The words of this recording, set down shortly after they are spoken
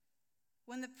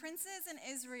When the princes in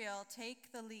Israel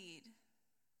take the lead,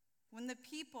 when the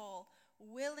people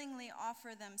willingly offer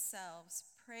themselves,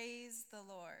 praise the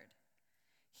Lord.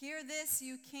 Hear this,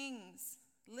 you kings.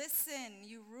 Listen,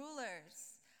 you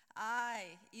rulers. I,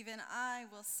 even I,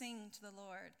 will sing to the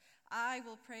Lord. I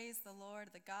will praise the Lord,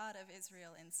 the God of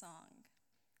Israel, in song.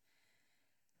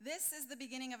 This is the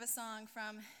beginning of a song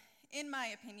from, in my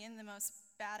opinion, the most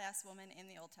badass woman in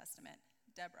the Old Testament,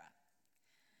 Deborah.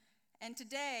 And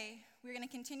today, we're going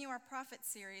to continue our prophet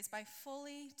series by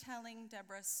fully telling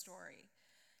Deborah's story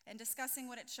and discussing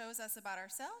what it shows us about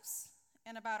ourselves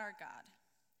and about our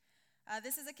God.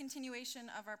 This is a continuation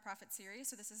of our prophet series,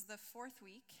 so this is the fourth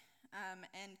week.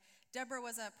 And Deborah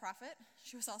was a prophet.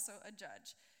 She was also a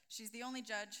judge. She's the only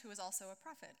judge who was also a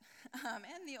prophet,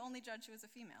 and the only judge who was a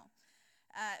female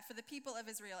for the people of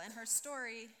Israel. And her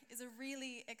story is a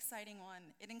really exciting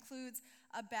one. It includes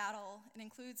a battle. It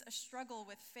includes a struggle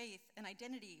with faith and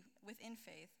identity within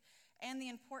faith, and the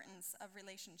importance of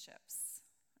relationships.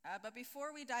 But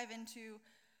before we dive into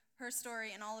her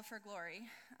story in all of her glory,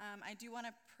 I do want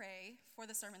to pray for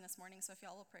the sermon this morning, so if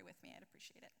y'all will pray with me, I'd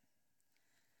appreciate it.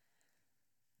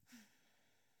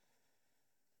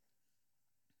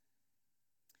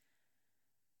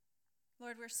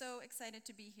 Lord, we're so excited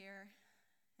to be here,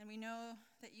 and we know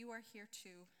that you are here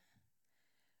too.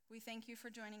 We thank you for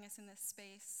joining us in this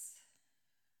space.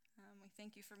 We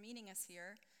thank you for meeting us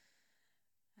here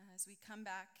as we come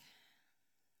back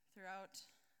throughout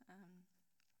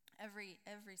every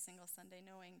single Sunday,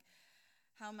 knowing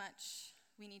how much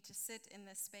we need to sit in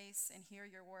this space and hear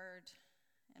your word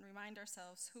and remind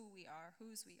ourselves who we are,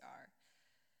 whose we are.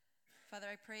 Father,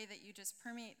 I pray that you just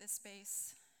permeate this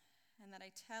space and that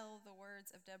I tell the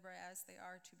words of Deborah as they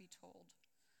are to be told.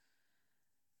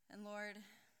 And Lord,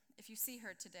 if you see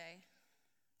her today,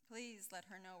 please let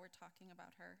her know we're talking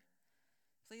about her.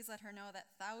 Please let her know that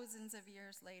thousands of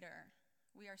years later,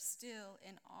 we are still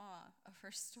in awe of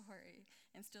her story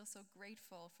and still so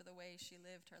grateful for the way she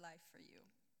lived her life for you.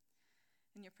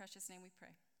 In your precious name we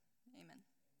pray. Amen.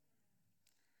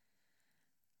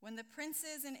 When the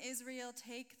princes in Israel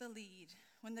take the lead,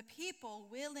 when the people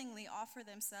willingly offer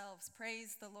themselves,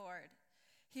 praise the Lord.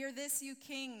 Hear this, you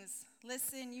kings.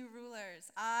 Listen, you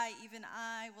rulers. I, even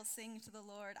I, will sing to the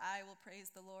Lord. I will praise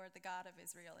the Lord, the God of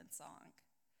Israel, in song.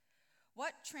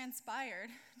 What transpired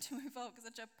to evoke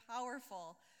such a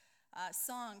powerful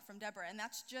song from Deborah? And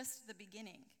that's just the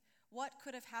beginning. What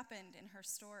could have happened in her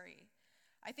story?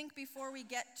 I think before we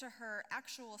get to her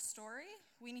actual story,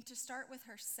 we need to start with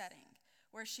her setting,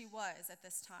 where she was at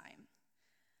this time.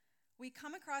 We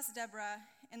come across Deborah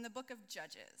in the book of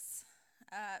Judges.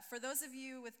 For those of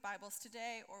you with Bibles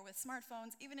today or with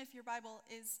smartphones, even if your Bible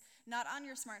is not on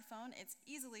your smartphone, it's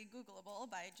easily Googleable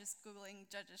by just Googling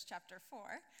Judges chapter 4.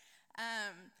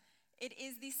 It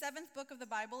is the seventh book of the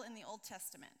Bible in the Old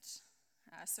Testament.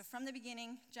 So from the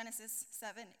beginning, Genesis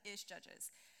 7 is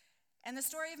Judges. And the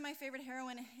story of my favorite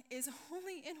heroine is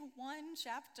only in one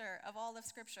chapter of all of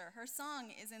Scripture. Her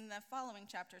song is in the following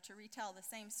chapter to retell the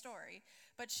same story,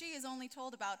 but she is only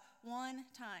told about one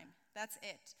time. That's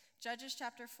it. Judges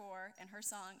chapter 4 and her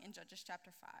song in Judges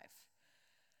chapter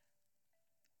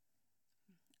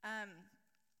 5.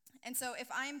 And so if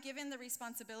I'm given the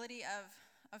responsibility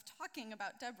of talking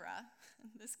about Deborah,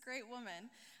 this great woman,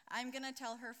 I'm going to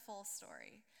tell her full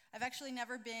story. I've actually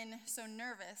never been so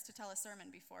nervous to tell a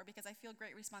sermon before because I feel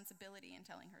great responsibility in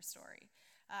telling her story.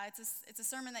 It's a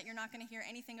sermon that you're not going to hear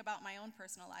anything about my own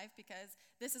personal life because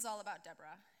this is all about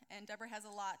Deborah. And Deborah has a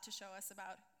lot to show us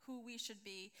about who we should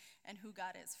be and who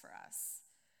God is for us.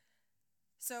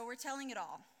 So we're telling it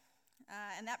all.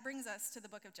 And that brings us to the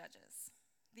book of Judges.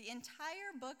 The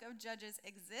entire book of Judges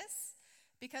exists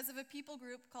because of a people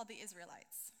group called the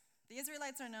Israelites. The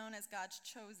Israelites are known as God's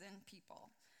chosen people.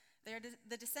 They are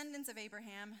the descendants of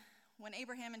Abraham. When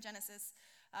Abraham in Genesis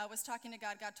was talking to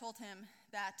God, God told him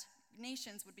that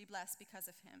nations would be blessed because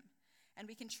of him. And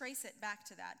we can trace it back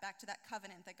to that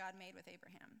covenant that God made with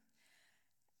Abraham.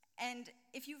 And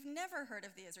if you've never heard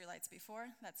of the Israelites before,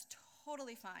 that's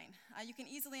totally fine. You can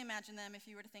easily imagine them if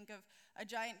you were to think of a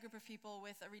giant group of people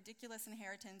with a ridiculous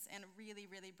inheritance and really,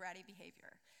 really bratty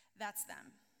behavior. That's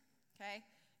them, okay?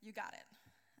 You got it.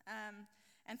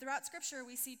 And throughout Scripture,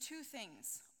 we see two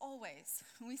things, always.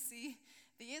 We see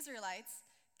the Israelites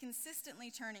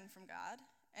consistently turning from God,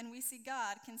 and we see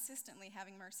God consistently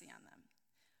having mercy on them.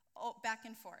 Oh, back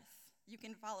and forth. You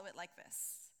can follow it like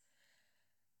this.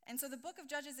 And so the book of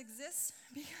Judges exists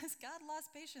because God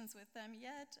lost patience with them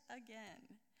yet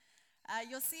again.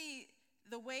 You'll see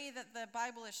the way that the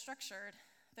Bible is structured.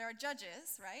 There are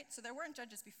judges, right? So there weren't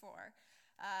judges before.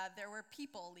 There were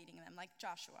people leading them, like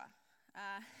Joshua.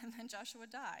 And then Joshua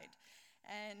died.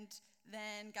 And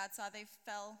then God saw they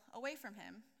fell away from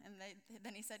him. And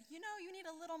then he said, you need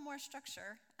a little more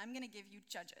structure. I'm going to give you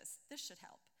judges. This should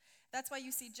help. That's why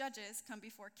you see judges come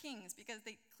before kings, because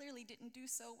they clearly didn't do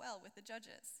so well with the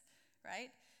judges, right?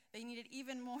 They needed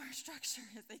even more structure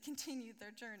as they continued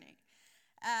their journey.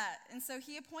 And so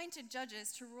he appointed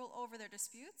judges to rule over their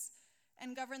disputes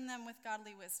and govern them with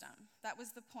godly wisdom. That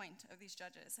was the point of these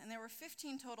judges. And there were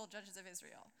 15 total judges of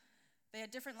Israel. They had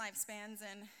different lifespans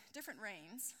and different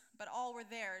reigns, but all were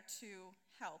there to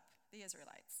help the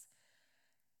Israelites.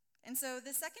 And so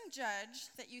the second judge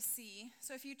that you see,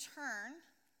 so if you turn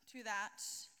to that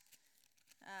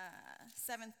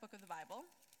seventh book of the Bible,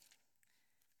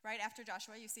 right after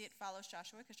Joshua, you see it follows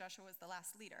Joshua because Joshua was the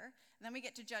last leader. And then we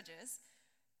get to Judges.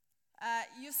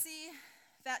 You'll see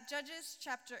that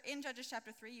in Judges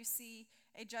chapter 3, you see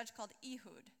a judge called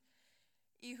Ehud.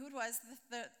 Ehud was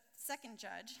the second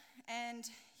judge, and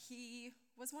he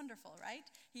was wonderful, right?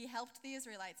 He helped the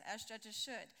Israelites, as judges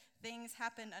should. Things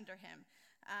happened under him.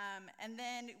 And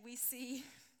then we see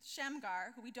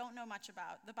Shamgar, who we don't know much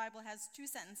about. The Bible has 2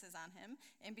 sentences on him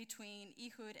in between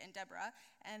Ehud and Deborah,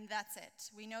 and that's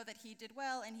it. We know that he did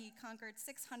well, and he conquered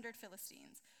 600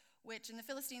 Philistines, and the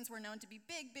Philistines were known to be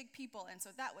big, big people, and so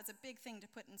that was a big thing to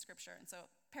put in Scripture. And so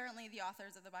apparently the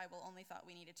authors of the Bible only thought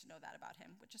we needed to know that about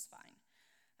him, which is fine.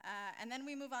 And then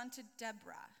we move on to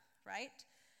Deborah, right?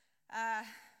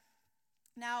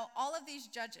 Now, all of these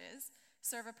judges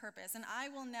serve a purpose, and I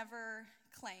will never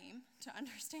claim to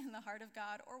understand the heart of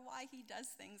God or why he does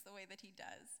things the way that he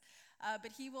does.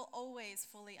 But he will always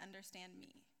fully understand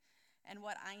me and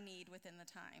what I need within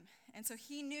the time. And so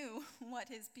he knew what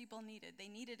his people needed. They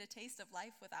needed a taste of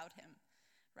life without him,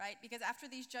 right? Because after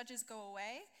these judges go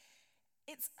away,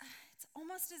 it's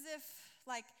almost as if,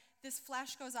 like, this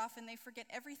flash goes off and they forget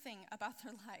everything about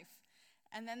their life.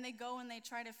 And then they go and they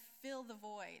try to fill the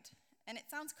void. And it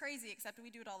sounds crazy, except we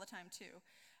do it all the time too.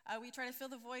 We try to fill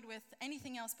the void with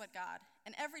anything else but God.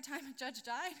 And every time a judge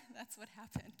died, that's what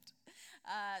happened.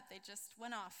 They just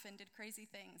went off and did crazy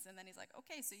things. And then he's like,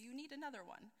 okay, so you need another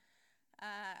one.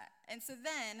 And so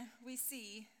then we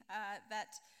see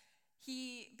that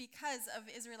because of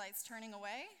Israelites turning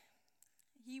away,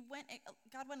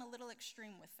 God went a little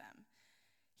extreme with them.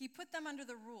 He put them under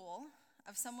the rule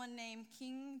of someone named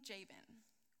King Jabin,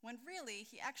 when really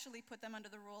he actually put them under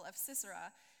the rule of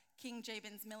Sisera, King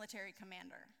Jabin's military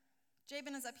commander.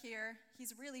 Jabin is up here.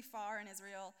 He's really far in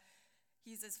Israel.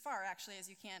 He's as far, actually, as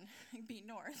you can be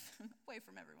north, away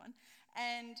from everyone.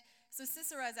 And so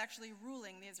Sisera is actually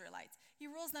ruling the Israelites. He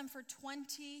rules them for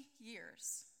 20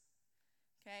 years,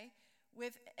 okay,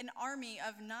 with an army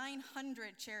of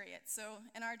 900 chariots. So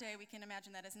in our day, we can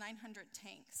imagine that as 900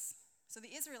 tanks. So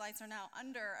the Israelites are now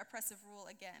under oppressive rule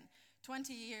again.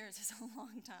 20 years is a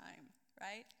long time,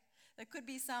 right? That could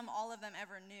be all of them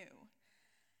ever knew.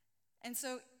 And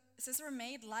so Sisera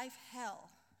made life hell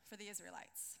for the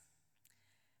Israelites.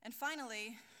 And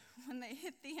finally, when they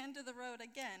hit the end of the road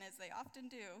again, as they often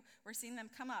do, we're seeing them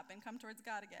come up and come towards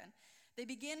God again. They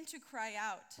begin to cry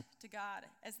out to God,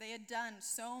 as they had done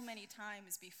so many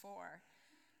times before.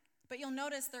 But you'll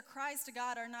notice their cries to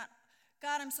God are not,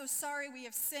 God, I'm so sorry we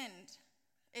have sinned.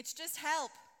 It's just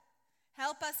help.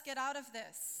 Help us get out of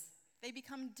this. They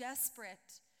become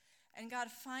desperate. And God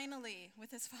finally,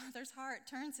 with his Father's heart,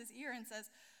 turns his ear and says,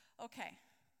 okay,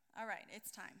 all right,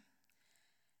 it's time.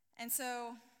 And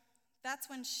so that's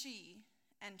when she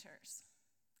enters.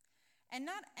 And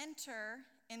not enter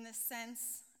in the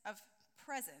sense of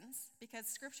presence, because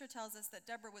Scripture tells us that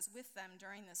Deborah was with them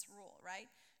during this rule, right?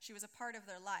 She was a part of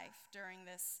their life during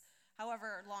this,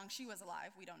 however long she was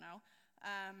alive, we don't know.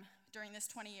 During this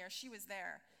 20 years, she was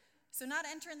there. So not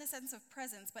enter in the sense of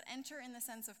presence, but enter in the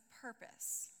sense of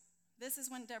purpose. This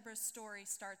is when Deborah's story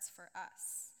starts for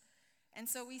us. And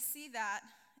so we see that,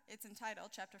 it's entitled,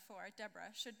 chapter 4,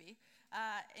 Deborah, should be,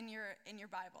 in your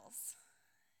Bibles.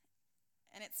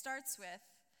 And it starts with,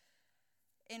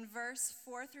 in verse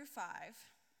 4 through 5,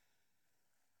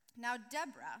 now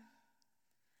Deborah,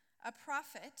 a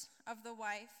prophet of the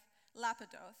wife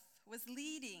Lapidoth, was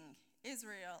leading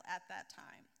Israel at that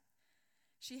time.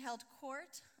 She held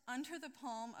court under the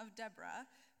palm of Deborah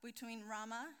between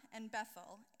Ramah and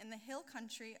Bethel in the hill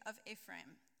country of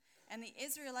Ephraim, and the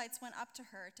Israelites went up to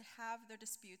her to have their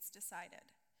disputes decided.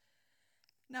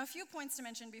 Now, a few points to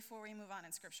mention before we move on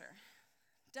in Scripture.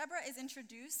 Deborah is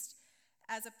introduced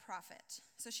as a prophet.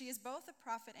 So she is both a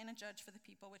prophet and a judge for the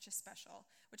people, which is special,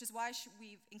 which is why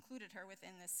we've included her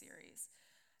within this series.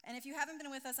 And if you haven't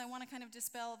been with us, I want to kind of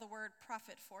dispel the word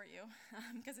prophet for you,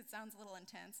 because it sounds a little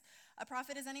intense. A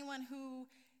prophet is anyone who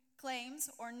claims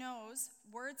or knows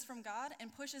words from God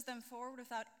and pushes them forward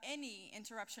without any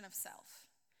interruption of self.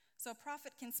 So a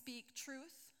prophet can speak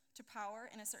truth to power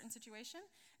in a certain situation,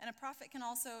 and a prophet can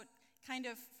also kind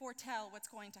of foretell what's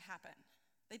going to happen.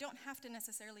 They don't have to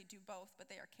necessarily do both, but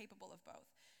they are capable of both.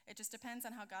 It just depends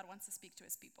on how God wants to speak to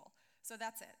his people. So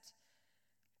that's it.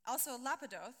 Also,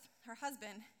 Lapidoth, her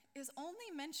husband, is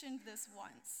only mentioned this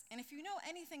once. And if you know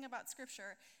anything about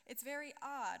Scripture, it's very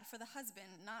odd for the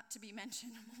husband not to be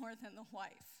mentioned more than the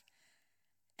wife.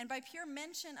 And by pure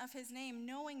mention of his name,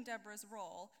 knowing Deborah's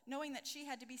role, knowing that she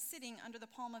had to be sitting under the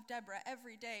palm of Deborah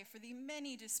every day for the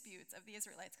many disputes of the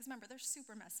Israelites, because remember, they're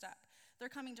super messed up. They're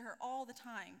coming to her all the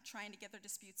time, trying to get their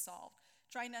disputes solved,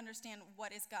 trying to understand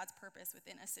what is God's purpose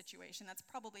within a situation that's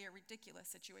probably a ridiculous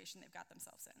situation they've got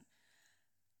themselves in.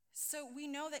 So we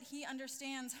know that he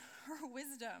understands her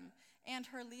wisdom and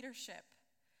her leadership.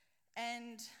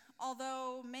 And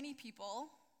although many people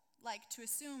like to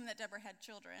assume that Deborah had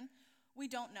children, we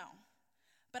don't know.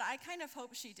 But I kind of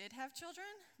hope she did have children,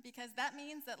 because that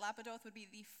means that Lapidoth would be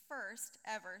the first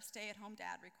ever stay-at-home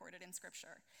dad recorded in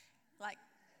Scripture. Like,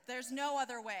 there's no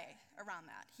other way around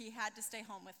that. He had to stay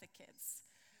home with the kids.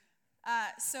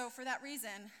 So for that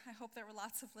reason, I hope there were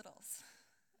lots of littles.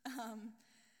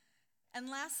 And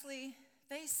lastly,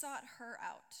 they sought her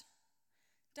out.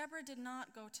 Deborah did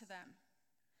not go to them.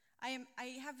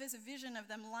 I have this vision of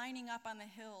them lining up on the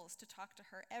hills to talk to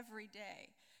her every day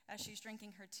as she's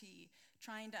drinking her tea,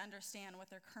 trying to understand what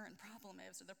their current problem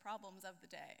is or the problems of the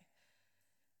day.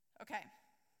 Okay,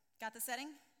 got the setting?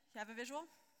 You have a visual?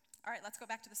 All right, let's go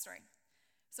back to the story.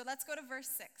 So let's go to verse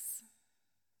 6.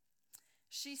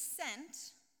 She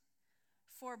sent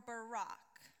for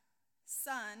Barak,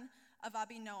 son of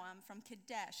Abinoam from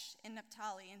Kadesh in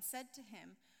Naphtali, and said to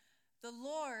him, "The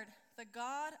Lord, the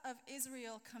God of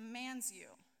Israel, commands you,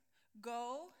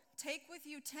 go, take with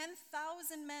you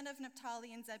 10,000 men of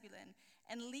Naphtali and Zebulun,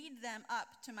 and lead them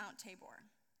up to Mount Tabor.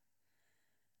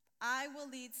 I will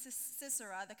lead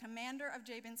Sisera, the commander of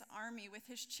Jabin's army, with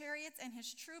his chariots and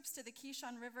his troops to the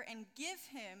Kishon River, and give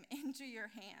him into your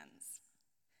hands."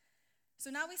 So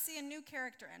now we see a new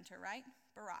character enter, right?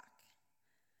 Barak.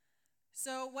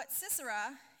 So what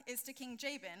Sisera is to King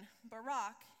Jabin,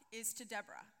 Barak is to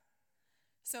Deborah.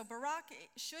 So Barak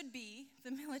should be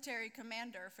the military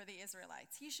commander for the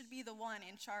Israelites. He should be the one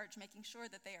in charge, making sure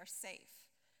that they are safe.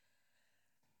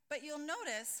 But you'll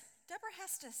notice Deborah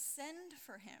has to send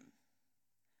for him.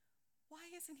 Why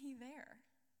isn't he there?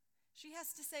 She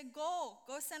has to say, go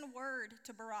send word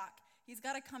to Barak. He's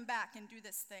got to come back and do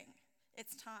this thing.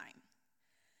 It's time.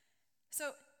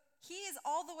 So he is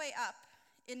all the way up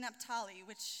in Naphtali,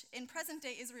 which in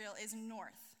present-day Israel is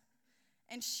north.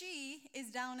 And she is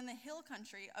down in the hill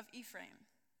country of Ephraim.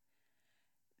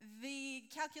 The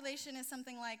calculation is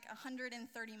something like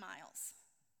 130 miles.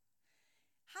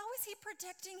 How is he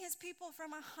protecting his people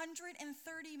from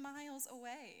 130 miles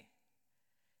away?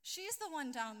 She's the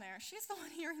one down there. She's the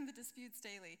one hearing the disputes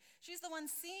daily. She's the one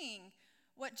seeing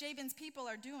what Jabin's people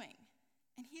are doing.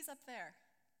 And he's up there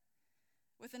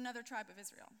with another tribe of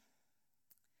Israel.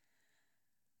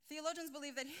 Theologians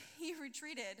believe that he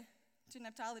retreated to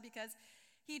Naphtali because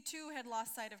he too had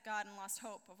lost sight of God and lost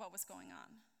hope of what was going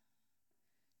on,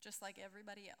 just like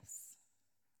everybody else.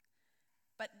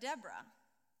 But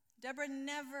Deborah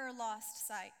never lost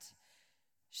sight.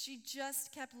 She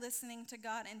just kept listening to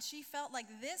God, and she felt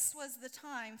like this was the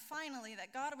time, finally,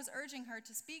 that God was urging her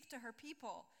to speak to her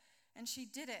people, and she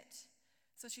did it.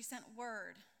 So she sent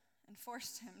word and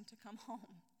forced him to come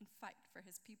home and fight for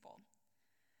his people.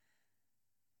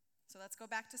 So let's go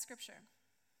back to Scripture.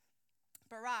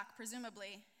 Barak,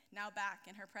 presumably, now back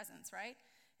in her presence, right?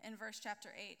 In verse chapter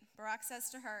 8, Barak says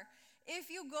to her, "If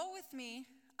you go with me,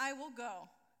 I will go.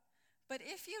 But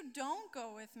if you don't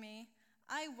go with me,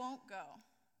 I won't go."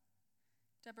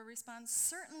 Deborah responds,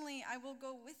 "Certainly I will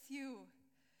go with you.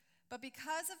 But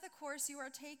because of the course you are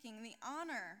taking, the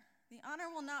honor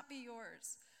will not be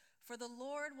yours. For the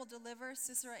Lord will deliver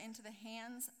Sisera into the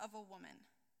hands of a woman."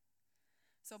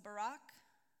 So Barak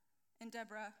and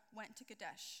Deborah went to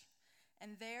Kadesh.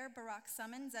 And there Barak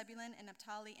summoned Zebulun and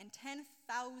Naphtali, and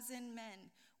 10,000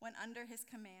 men went under his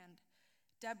command.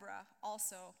 Deborah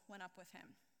also went up with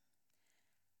him.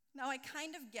 Now I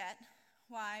kind of get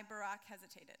why Barak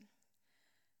hesitated.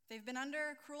 They've been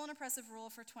under cruel and oppressive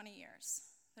rule for 20 years.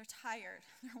 They're tired.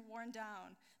 They're worn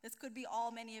down. This could be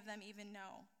all many of them even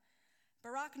know.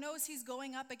 Barak knows he's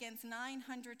going up against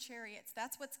 900 chariots.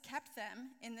 That's what's kept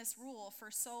them in this rule for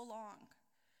so long.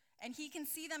 And he can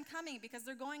see them coming because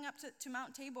they're going up to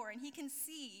Mount Tabor, and he can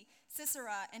see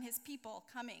Sisera and his people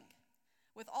coming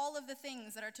with all of the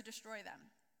things that are to destroy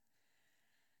them.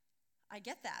 I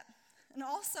get that. And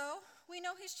also, we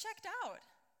know he's checked out.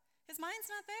 His mind's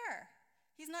not there.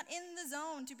 He's not in the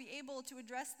zone to be able to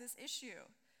address this issue.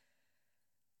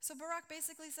 So Barak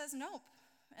basically says, nope,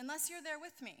 unless you're there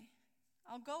with me.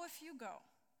 I'll go if you go.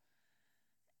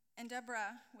 And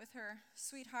Deborah, with her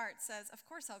sweet heart, says, of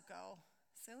course I'll go.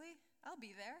 Silly, I'll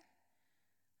be there.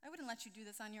 I wouldn't let you do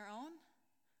this on your own.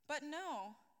 But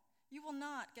no, you will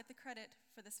not get the credit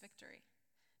for this victory.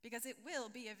 Because it will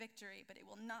be a victory, but it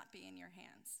will not be in your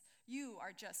hands. You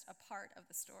are just a part of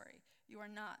the story. You are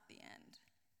not the end.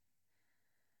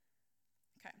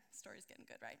 Okay, story's getting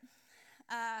good, right?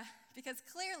 Because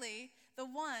clearly, the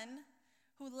one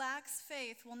who lacks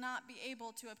faith will not be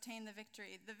able to obtain the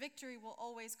victory. The victory will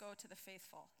always go to the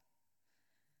faithful.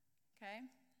 Okay?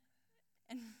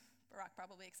 And Barak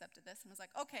probably accepted this and was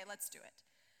like, okay, let's do it.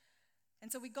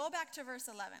 And so we go back to verse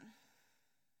 11.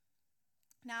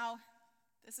 Now,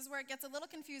 this is where it gets a little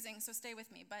confusing, so stay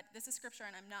with me. But this is scripture,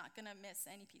 and I'm not going to miss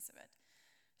any piece of it.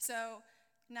 So,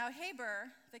 now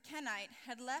Heber, the Kenite,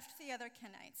 had left the other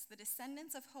Kenites, the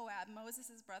descendants of Hoab,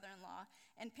 Moses' brother-in-law,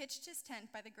 and pitched his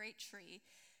tent by the great tree,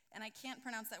 and I can't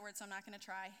pronounce that word, so I'm not going to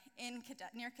try,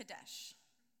 near Kadesh.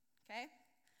 Okay?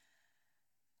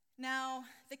 Now,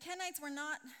 the Kenites were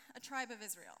not a tribe of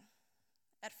Israel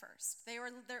at first.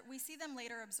 We see them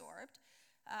later absorbed.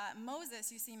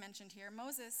 Moses, you see mentioned here.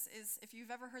 Moses is, if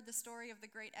you've ever heard the story of the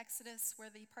great Exodus where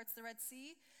he parts the Red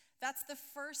Sea, that's the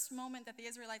first moment that the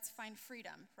Israelites find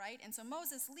freedom, right? And so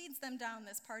Moses leads them down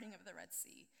this parting of the Red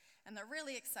Sea, and they're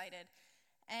really excited.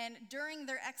 And during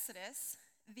their Exodus,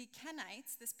 the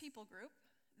Kenites, this people group,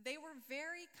 they were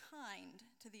very kind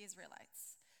to the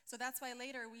Israelites. So that's why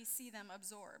later we see them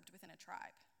absorbed within a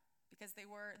tribe, because they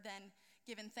were then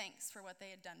given thanks for what they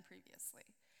had done previously.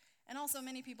 And also,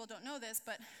 many people don't know this,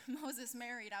 but Moses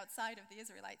married outside of the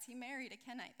Israelites. He married a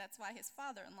Kenite. That's why his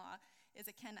father-in-law is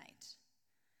a Kenite.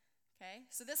 Okay,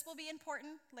 so this will be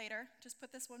important later. Just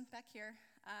put this one back here,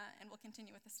 and we'll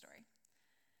continue with the story.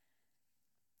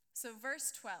 So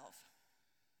verse 12.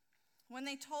 When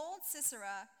they told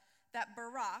Sisera that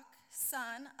Barak,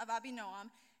 son of Abinoam,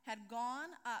 had gone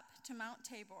up to Mount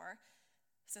Tabor,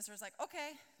 Sisera's like,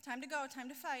 okay, time to go, time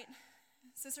to fight.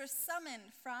 Sisera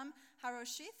summoned from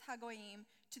Harosheth Hagoyim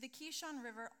to the Kishon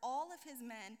River all of his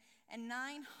men and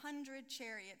 900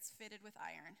 chariots fitted with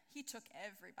iron. He took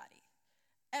everybody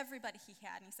he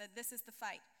had, and he said, this is the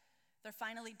fight. They're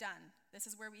finally done. This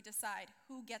is where we decide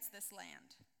who gets this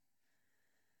land.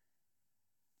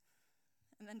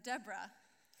 And then Deborah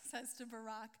says to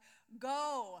Barak,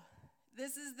 go.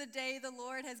 This is the day the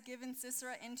Lord has given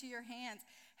Sisera into your hands.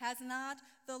 Has not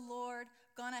the Lord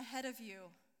gone ahead of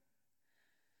you?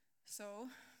 So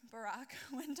Barak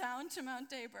went down to Mount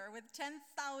Tabor with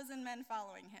 10,000 men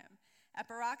following him. At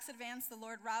Barak's advance, the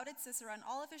Lord routed Sisera and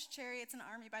all of his chariots and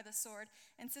army by the sword,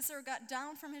 and Sisera got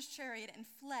down from his chariot and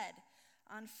fled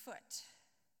on foot.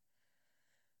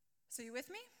 So you with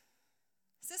me?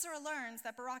 Sisera learns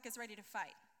that Barak is ready to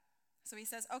fight. So he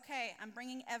says, okay, I'm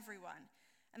bringing everyone.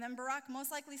 And then Barak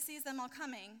most likely sees them all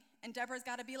coming, and Deborah's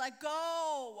got to be like,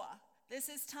 go, this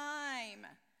is time.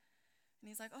 And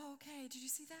he's like, oh, okay, did you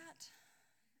see that?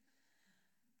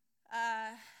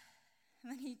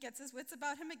 And then he gets his wits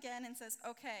about him again and says,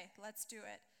 okay, let's do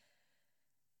it.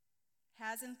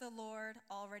 Hasn't the Lord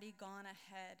already gone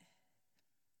ahead?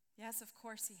 Yes, of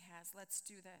course he has. Let's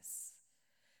do this.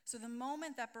 So the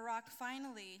moment that Barak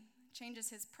finally changes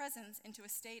his presence into a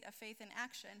state of faith and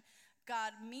action,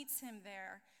 God meets him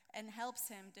there and helps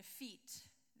him defeat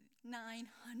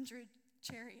 900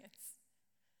 chariots.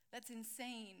 That's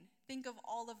insane. Think of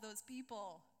all of those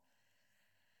people.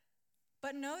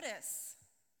 But notice,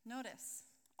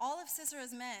 all of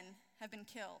Sisera's men have been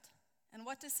killed. And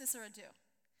what does Sisera do?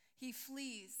 He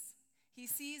flees. He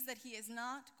sees that he is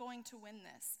not going to win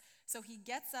this. So he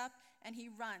gets up and he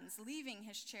runs, leaving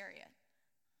his chariot.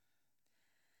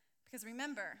 Because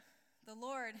remember, the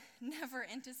Lord never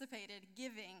anticipated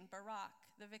giving Barak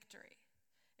the victory.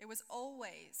 It was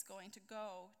always going to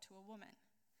go to a woman.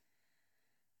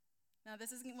 Now,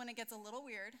 this is when it gets a little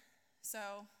weird. So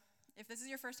if this is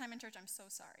your first time in church, I'm so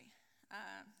sorry.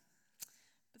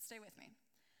 But stay with me.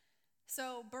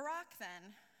 So Barak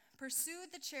then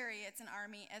pursued the chariots and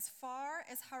army as far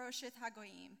as Harosheth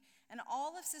Hagoyim, and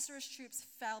all of Sisera's troops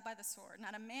fell by the sword.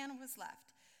 Not a man was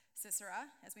left. Sisera,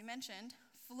 as we mentioned,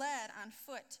 fled on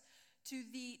foot to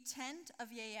the tent of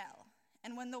Yael.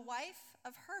 And when the wife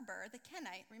of Heber, the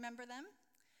Kenite, remember them?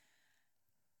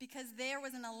 Because there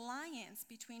was an alliance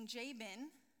between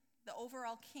Jabin, the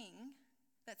overall king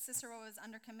that Sisera was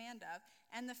under command of,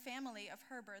 and the family of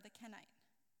Heber, the Kenite.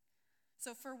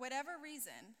 So for whatever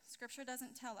reason, Scripture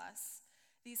doesn't tell us,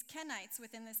 these Kenites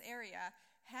within this area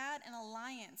had an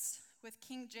alliance with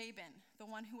King Jabin, the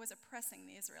one who was oppressing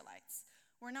the Israelites.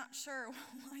 We're not sure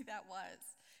why that was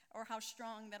or how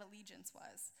strong that allegiance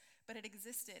was, but it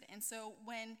existed. And so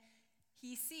when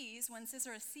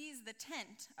Sisera sees the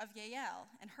tent of Yael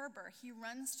and Heber, he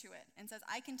runs to it and says,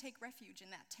 I can take refuge in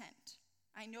that tent.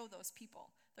 I know those people.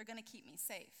 They're going to keep me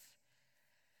safe.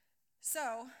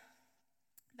 So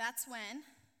that's when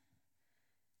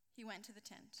he went to the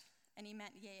tent and he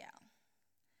met Yael.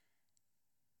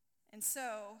 And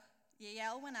so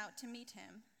Yael went out to meet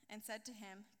him and said to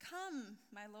him, Come,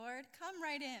 my lord, come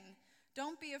right in.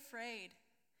 Don't be afraid.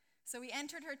 So he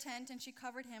entered her tent and she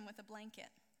covered him with a blanket.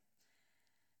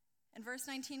 And verse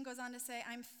 19 goes on to say,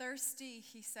 I'm thirsty,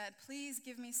 he said. Please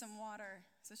give me some water.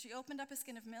 So she opened up a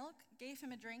skin of milk, gave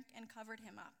him a drink, and covered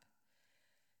him up.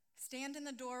 Stand in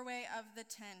the doorway of the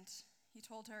tent, he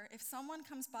told her. If someone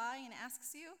comes by and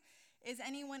asks you, is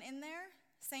anyone in there?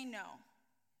 Say no.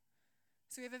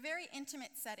 So we have a very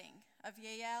intimate setting of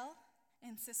Yael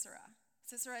and Sisera.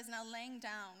 Sisera is now laying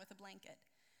down with a blanket,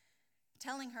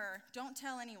 telling her, don't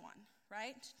tell anyone,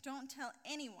 right? Don't tell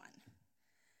anyone.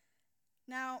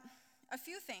 Now, a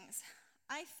few things.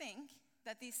 I think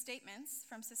that these statements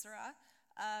from Sisera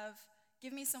of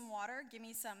give me some water, give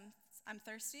me some, I'm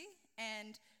thirsty,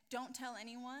 and don't tell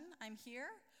anyone I'm here,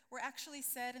 were actually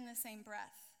said in the same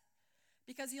breath.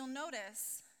 Because you'll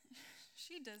notice,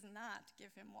 she does not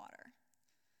give him water.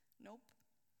 Nope.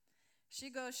 She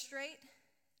goes straight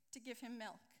to give him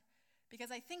milk.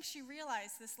 Because I think she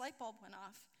realized this light bulb went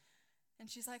off. And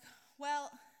she's like, well,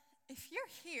 if you're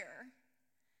here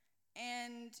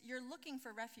and you're looking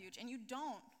for refuge and you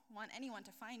don't want anyone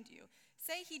to find you,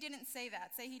 say he didn't say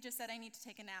that. Say he just said, I need to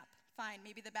take a nap. Fine,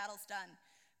 maybe the battle's done.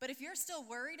 But if you're still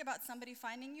worried about somebody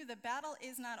finding you, the battle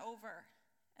is not over.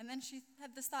 And then she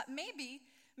had this thought, maybe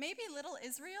little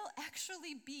Israel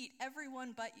actually beat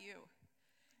everyone but you.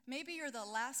 Maybe you're the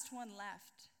last one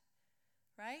left,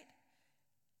 right?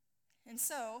 And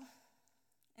so,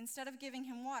 instead of giving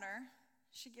him water,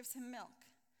 she gives him milk.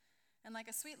 And like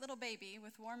a sweet little baby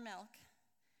with warm milk,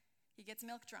 he gets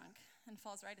milk drunk and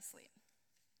falls right asleep,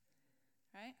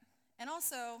 right? And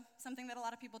also, something that a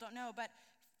lot of people don't know, but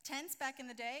tents back in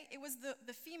the day, it was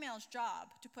the female's job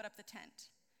to put up the tent.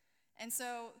 And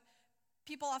so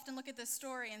people often look at this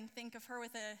story and think of her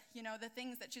with the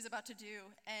things that she's about to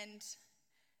do, and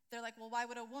they're like, well, why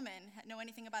would a woman know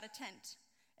anything about a tent?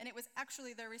 And it was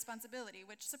actually their responsibility,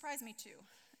 which surprised me too.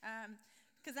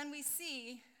 Because then we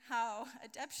see how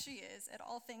adept she is at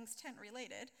all things tent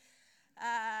related.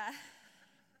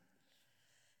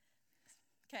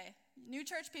 Okay, new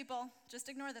church people, just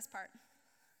ignore this part.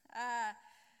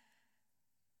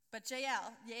 But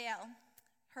Yael,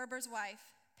 Heber's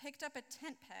wife, picked up a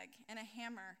tent peg and a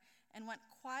hammer and went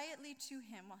quietly to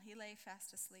him while he lay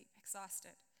fast asleep,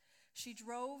 exhausted. She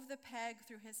drove the peg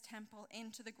through his temple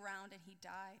into the ground, and he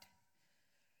died.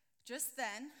 Just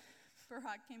then,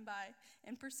 Barak came by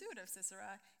in pursuit of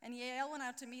Sisera, and Yael went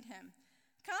out to meet him.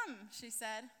 Come, she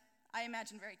said, I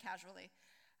imagine very casually.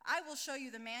 I will show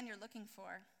you the man you're looking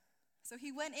for. So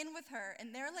he went in with her,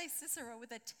 and there lay Sisera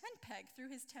with a tent peg through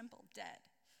his temple, dead.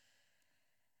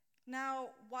 Now,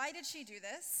 why did she do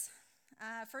this?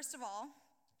 First of all,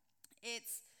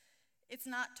 it's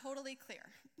not totally clear.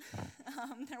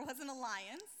 There was an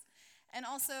alliance, and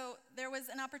also there was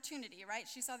an opportunity, right?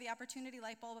 She saw the opportunity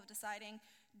light bulb of deciding,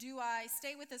 do I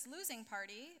stay with this losing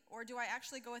party, or do I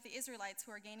actually go with the Israelites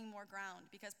who are gaining more ground?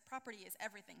 Because property is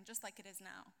everything, just like it is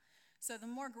now. So the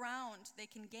more ground they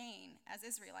can gain as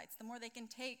Israelites, the more they can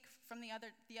take from the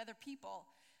other people,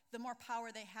 the more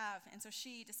power they have. And so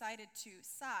she decided to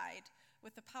side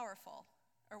with the powerful,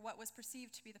 or what was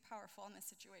perceived to be the powerful in this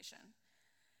situation.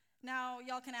 Now,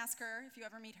 y'all can ask her if you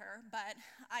ever meet her, but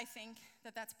I think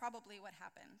that that's probably what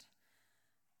happened.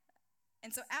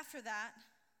 And so after that,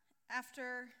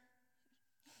 after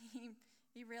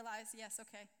he realized, yes,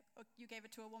 okay, you gave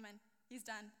it to a woman. He's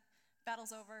done.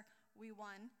 Battle's over. We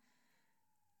won.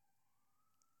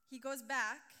 He goes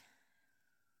back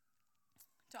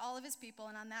to all of his people,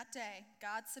 and on that day,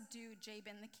 God subdued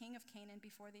Jabin, the king of Canaan,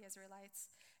 before the Israelites.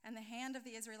 And the hand of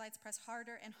the Israelites pressed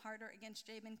harder and harder against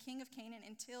Jabin, king of Canaan,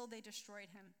 until they destroyed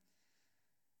him.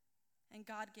 And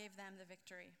God gave them the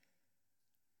victory.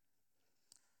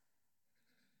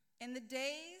 In the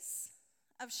days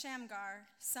of Shamgar,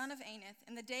 son of Anath,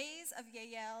 in the days of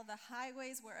Yael, the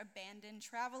highways were abandoned.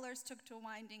 Travelers took to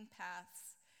winding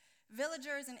paths.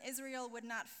 Villagers in Israel would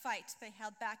not fight. They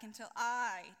held back until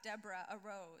I, Deborah,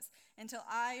 arose, until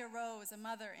I arose, a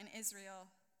mother in Israel.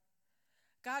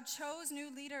 God chose new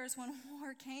leaders when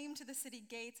war came to the city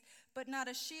gates, but not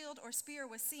a shield or spear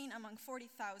was seen among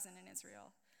 40,000 in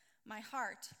Israel. My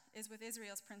heart is with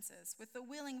Israel's princes, with the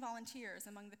willing volunteers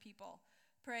among the people.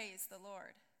 Praise the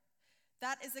Lord.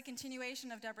 That is the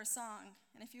continuation of Deborah's song.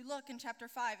 And if you look in chapter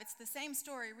 5, it's the same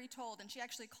story retold, and she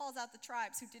actually calls out the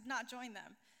tribes who did not join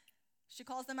them. She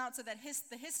calls them out so that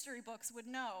the history books would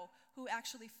know who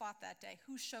actually fought that day,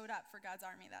 who showed up for God's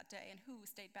army that day, and who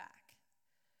stayed back.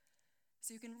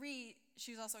 So you can read,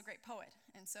 she was also a great poet,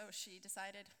 and so she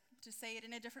decided to say it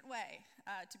in a different way,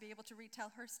 to be able to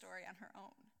retell her story on her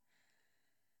own.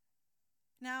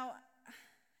 Now,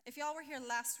 if y'all were here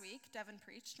last week, Devin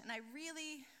preached, and I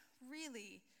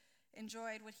really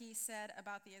enjoyed what he said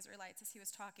about the Israelites as he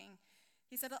was talking.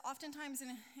 He said that oftentimes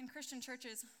in Christian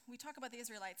churches, we talk about the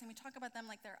Israelites, and we talk about them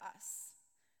like they're us,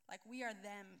 like we are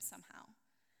them somehow.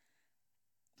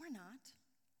 We're not.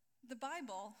 The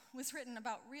Bible was written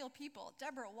about real people.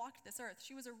 Deborah walked this earth.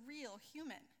 She was a real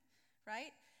human,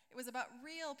 right? It was about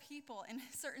real people in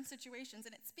certain situations,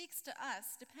 and it speaks to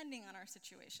us depending on our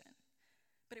situation.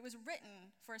 But it was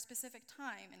written for a specific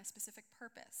time and a specific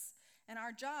purpose. And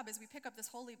our job as we pick up this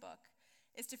holy book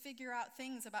is to figure out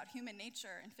things about human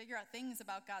nature and figure out things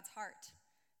about God's heart.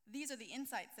 These are the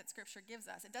insights that Scripture gives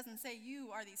us. It doesn't say you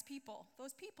are these people.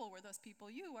 Those people were those people.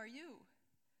 You are you.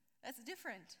 That's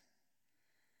different.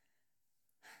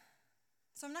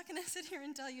 So I'm not going to sit here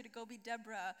and tell you to go be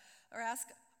Deborah or ask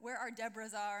where our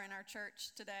Deborahs are in our church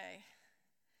today.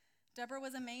 Deborah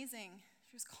was amazing.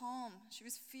 She was calm. She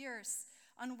was fierce,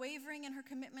 unwavering in her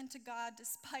commitment to God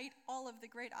despite all of the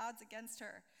great odds against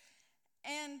her.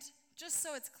 And just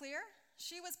so it's clear,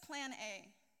 she was plan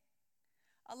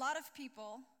A. A lot of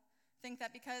people think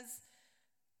that because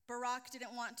Barak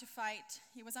didn't want to fight,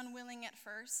 he was unwilling at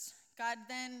first, God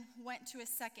then went to his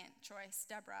second choice,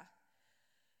 Deborah.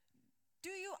 Do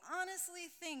you honestly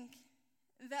think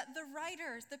that the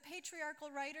writers, the patriarchal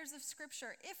writers of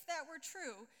Scripture, if that were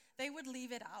true, they would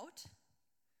leave it out?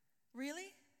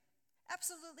 Really?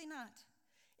 Absolutely not.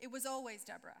 It was always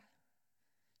Deborah.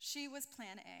 She was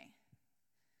plan A.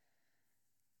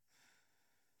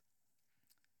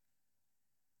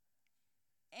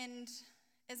 And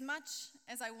as much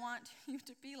as I want you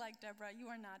to be like Deborah, you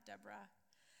are not Deborah.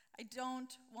 I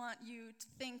don't want you to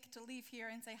think, to leave here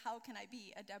and say, how can I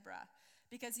be a Deborah?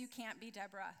 Because you can't be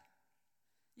Deborah.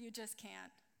 You just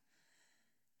can't.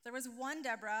 There was one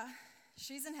Deborah.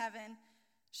 She's in heaven.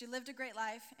 She lived a great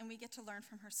life, and we get to learn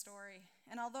from her story.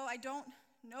 And although I don't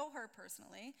know her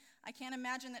personally, I can't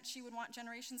imagine that she would want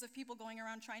generations of people going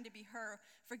around trying to be her,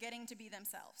 forgetting to be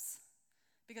themselves.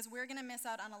 Because we're going to miss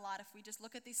out on a lot if we just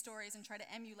look at these stories and try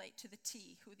to emulate to the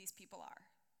T who these people are.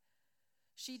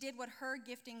 She did what her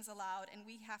giftings allowed, and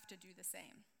we have to do the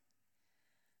same.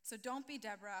 So don't be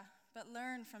Deborah, but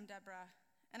learn from Deborah.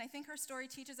 And I think her story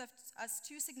teaches us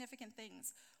two significant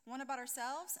things, one about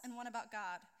ourselves and one about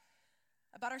God.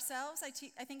 About ourselves,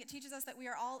 I think it teaches us that we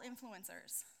are all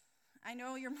influencers. I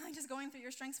know your mind is going through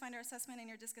your StrengthsFinder assessment and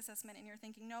your DISC assessment, and you're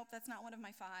thinking, nope, that's not one of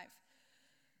my 5.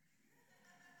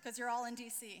 Because you're all in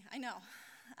DC, I know.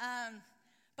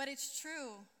 But it's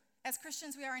true. As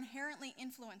Christians, we are inherently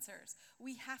influencers.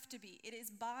 We have to be. It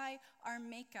is by our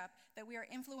makeup that we are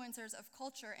influencers of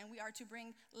culture, and we are to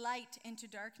bring light into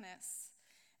darkness.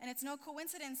 And it's no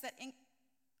coincidence that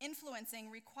influencing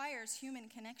requires human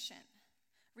connection,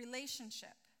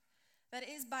 relationship. That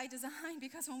is by design,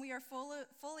 because when we are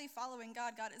fully following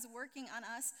God, God is working on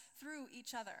us through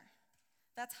each other.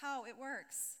 That's how it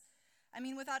works. I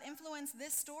mean, without influence,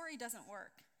 this story doesn't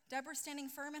work. Deborah standing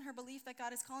firm in her belief that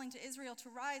God is calling to Israel to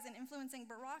rise and influencing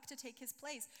Barak to take his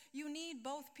place. You need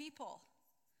both people.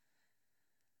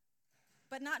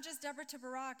 But not just Deborah to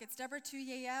Barak, it's Deborah to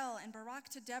Yael and Barak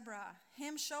to Deborah.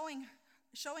 Him showing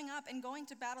up and going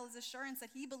to battle is assurance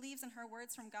that he believes in her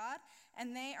words from God,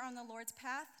 and they are on the Lord's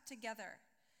path together.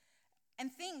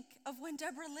 And think of when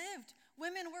Deborah lived.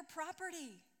 Women were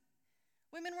property.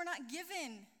 Women were not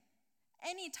given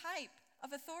any type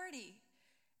of authority.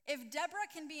 If Deborah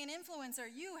can be an influencer,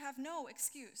 you have no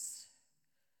excuse.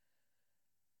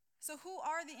 So who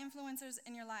are the influencers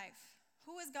in your life?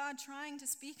 Who is God trying to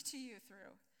speak to you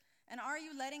through? And are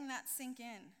you letting that sink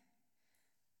in?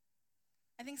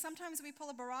 I think sometimes we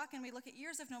pull a Barak and we look at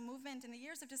years of no movement and the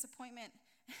years of disappointment,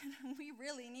 and we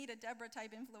really need a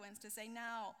Deborah-type influence to say,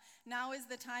 now is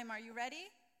the time. Are you ready?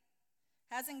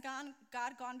 Hasn't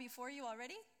God gone before you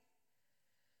already?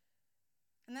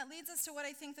 And that leads us to what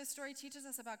I think this story teaches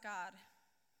us about God.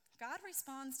 God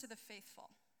responds to the faithful.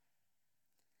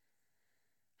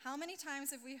 How many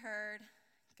times have we heard,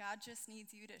 God just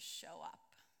needs you to show up.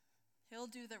 He'll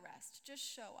do the rest. Just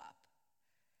show up.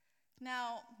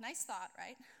 Now, nice thought,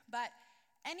 right? But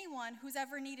anyone who's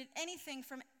ever needed anything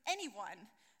from anyone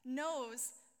knows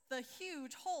the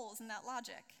huge holes in that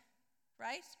logic.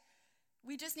 right?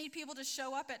 We just need people to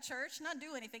show up at church, not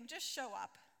do anything, just show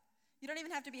up. You don't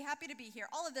even have to be happy to be here.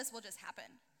 All of this will just happen.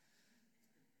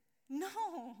 No,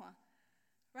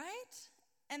 right?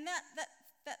 And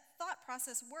that thought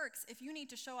process works if you need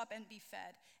to show up and be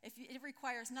fed. If it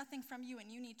requires nothing from you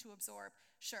and you need to absorb,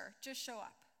 sure, just show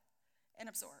up and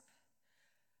absorb.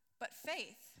 But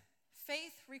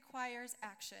faith requires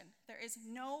action. There is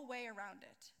no way around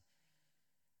it.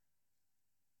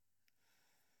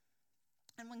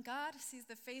 And when God sees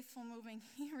the faithful moving,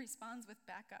 he responds with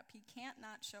backup. He can't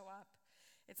not show up.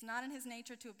 It's not in his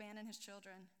nature to abandon his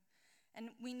children. And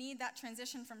we need that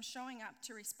transition from showing up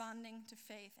to responding to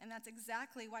faith. And that's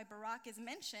exactly why Barak is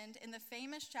mentioned in the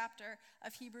famous chapter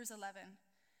of Hebrews 11.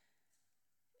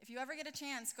 If you ever get a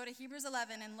chance, go to Hebrews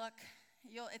 11 and look.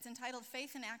 It's entitled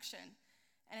Faith in Action.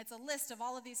 And it's a list of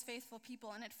all of these faithful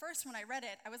people. And at first when I read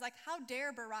it, I was like, how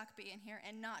dare Barak be in here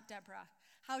and not Deborah?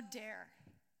 How dare?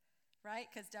 Right?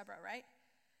 Because Deborah, right?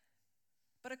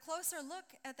 But a closer look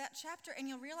at that chapter and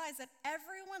you'll realize that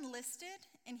everyone listed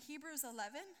in Hebrews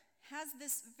 11 has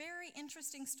this very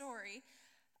interesting story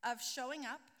of showing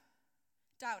up,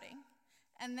 doubting,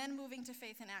 and then moving to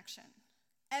faith in action.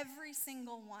 Every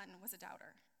single one was a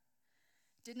doubter.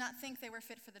 Did not think they were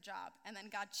fit for the job, and then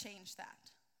God changed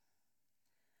that.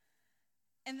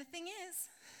 And the thing is,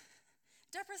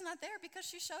 Deborah's not there because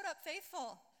she showed up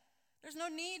faithful. There's no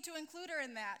need to include her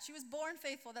in that. She was born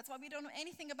faithful. That's why we don't know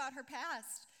anything about her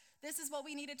past. This is what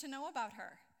we needed to know about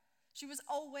her. She was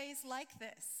always like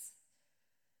this.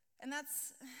 And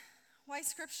that's why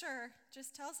Scripture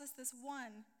just tells us this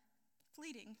one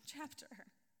fleeting chapter.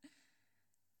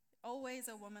 Always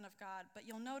a woman of God, but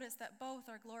you'll notice that both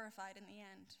are glorified in the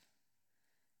end.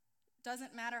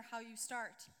 Doesn't matter how you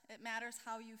start, it matters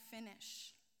how you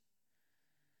finish.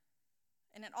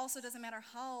 And it also doesn't matter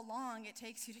how long it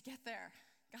takes you to get there.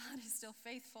 God is still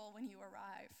faithful when you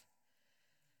arrive.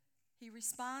 He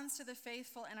responds to the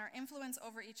faithful, and our influence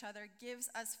over each other gives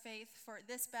us faith for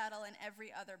this battle and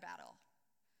every other battle.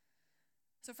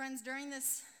 So friends, during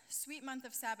this sweet month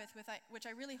of Sabbath, which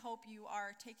I really hope you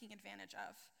are taking advantage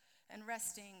of, and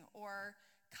resting or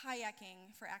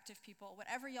kayaking for active people,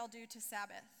 whatever y'all do to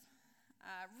Sabbath,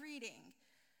 reading,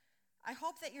 I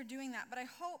hope that you're doing that, but I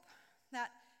hope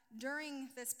that during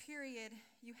this period,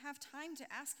 you have time to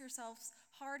ask yourselves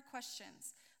hard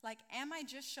questions, like, am I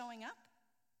just showing up?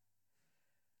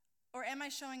 Or am I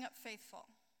showing up faithful?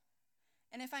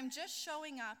 And if I'm just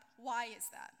showing up, why is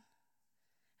that?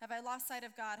 Have I lost sight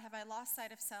of God? Have I lost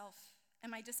sight of self?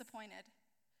 Am I disappointed?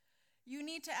 You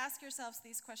need to ask yourselves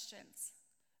these questions,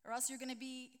 or else you're going to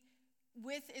be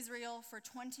with Israel for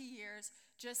 20 years,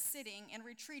 just sitting and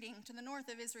retreating to the north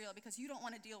of Israel because you don't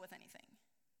want to deal with anything.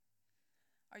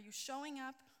 Are you showing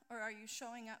up, or are you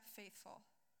showing up faithful?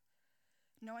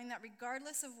 Knowing that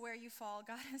regardless of where you fall,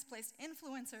 God has placed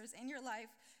influencers in your life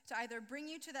to either bring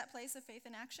you to that place of faith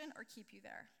and action or keep you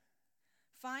there.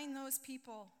 Find those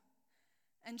people.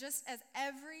 And just as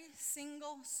every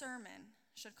single sermon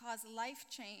should cause life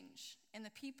change in the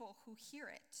people who hear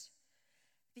it,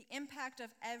 the impact of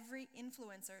every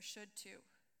influencer should too.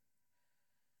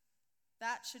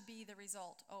 That should be the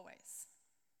result always.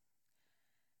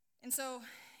 And so,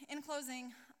 in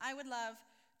closing, I would love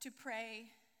to pray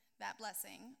that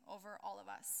blessing over all of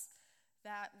us,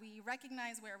 that we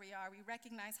recognize where we are, we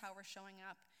recognize how we're showing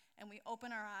up, and we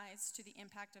open our eyes to the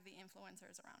impact of the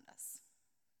influencers around us.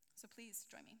 So please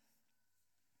join me.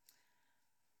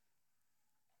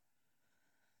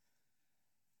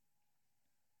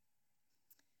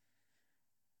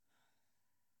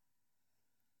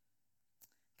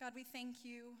 God, we thank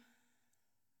you.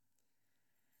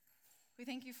 We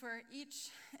thank you for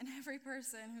each and every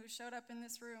person who showed up in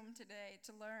this room today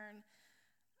to learn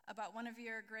about one of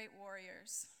your great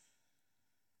warriors.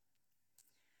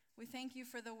 We thank you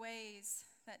for the ways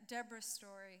that Deborah's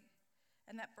story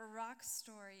and that Barak's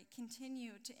story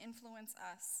continue to influence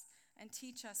us and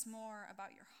teach us more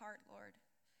about your heart, Lord.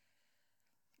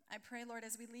 I pray, Lord,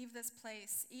 as we leave this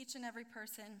place, each and every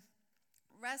person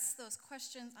rests those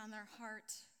questions on their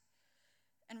heart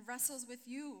and wrestles with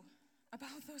you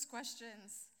about those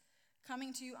questions,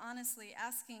 coming to you honestly,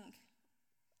 asking,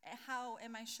 how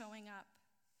am I showing up?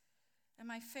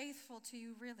 Am I faithful to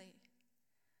you really?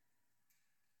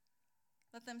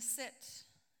 Let them sit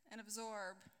and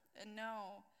absorb and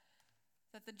know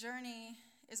that the journey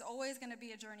is always going to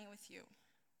be a journey with you,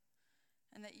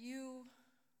 and that you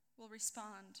will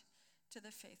respond to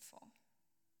the faithful.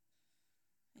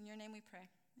 In your name we pray.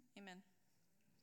 Amen.